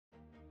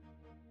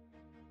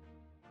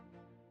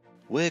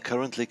We're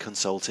currently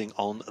consulting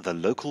on the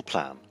local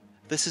plan.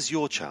 This is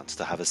your chance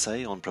to have a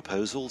say on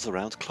proposals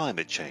around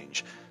climate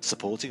change,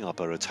 supporting our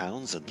borough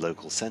towns and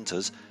local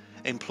centres,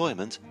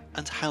 employment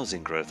and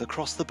housing growth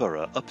across the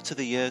borough up to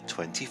the year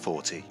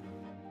 2040.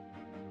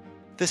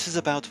 This is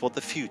about what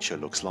the future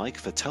looks like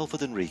for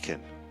Telford and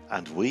Wrekin,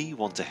 and we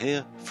want to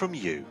hear from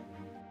you.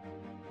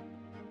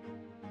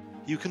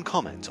 You can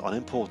comment on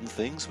important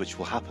things which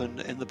will happen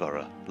in the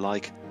borough,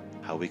 like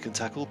how we can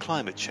tackle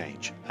climate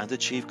change and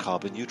achieve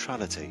carbon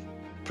neutrality,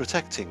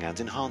 protecting and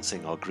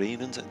enhancing our green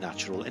and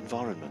natural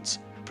environments,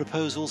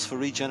 proposals for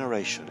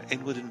regeneration,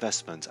 inward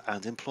investment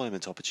and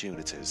employment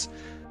opportunities,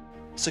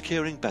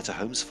 securing better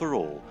homes for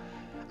all,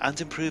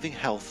 and improving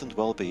health and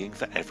well-being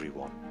for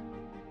everyone.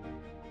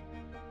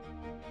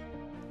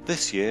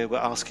 This year we're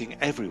asking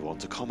everyone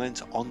to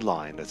comment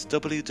online at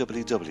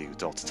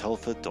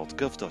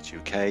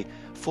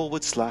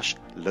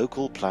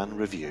www.telford.gov.uk/local plan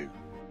review.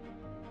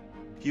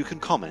 You can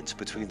comment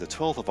between the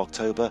 12th of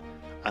October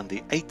and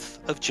the 8th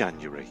of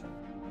January.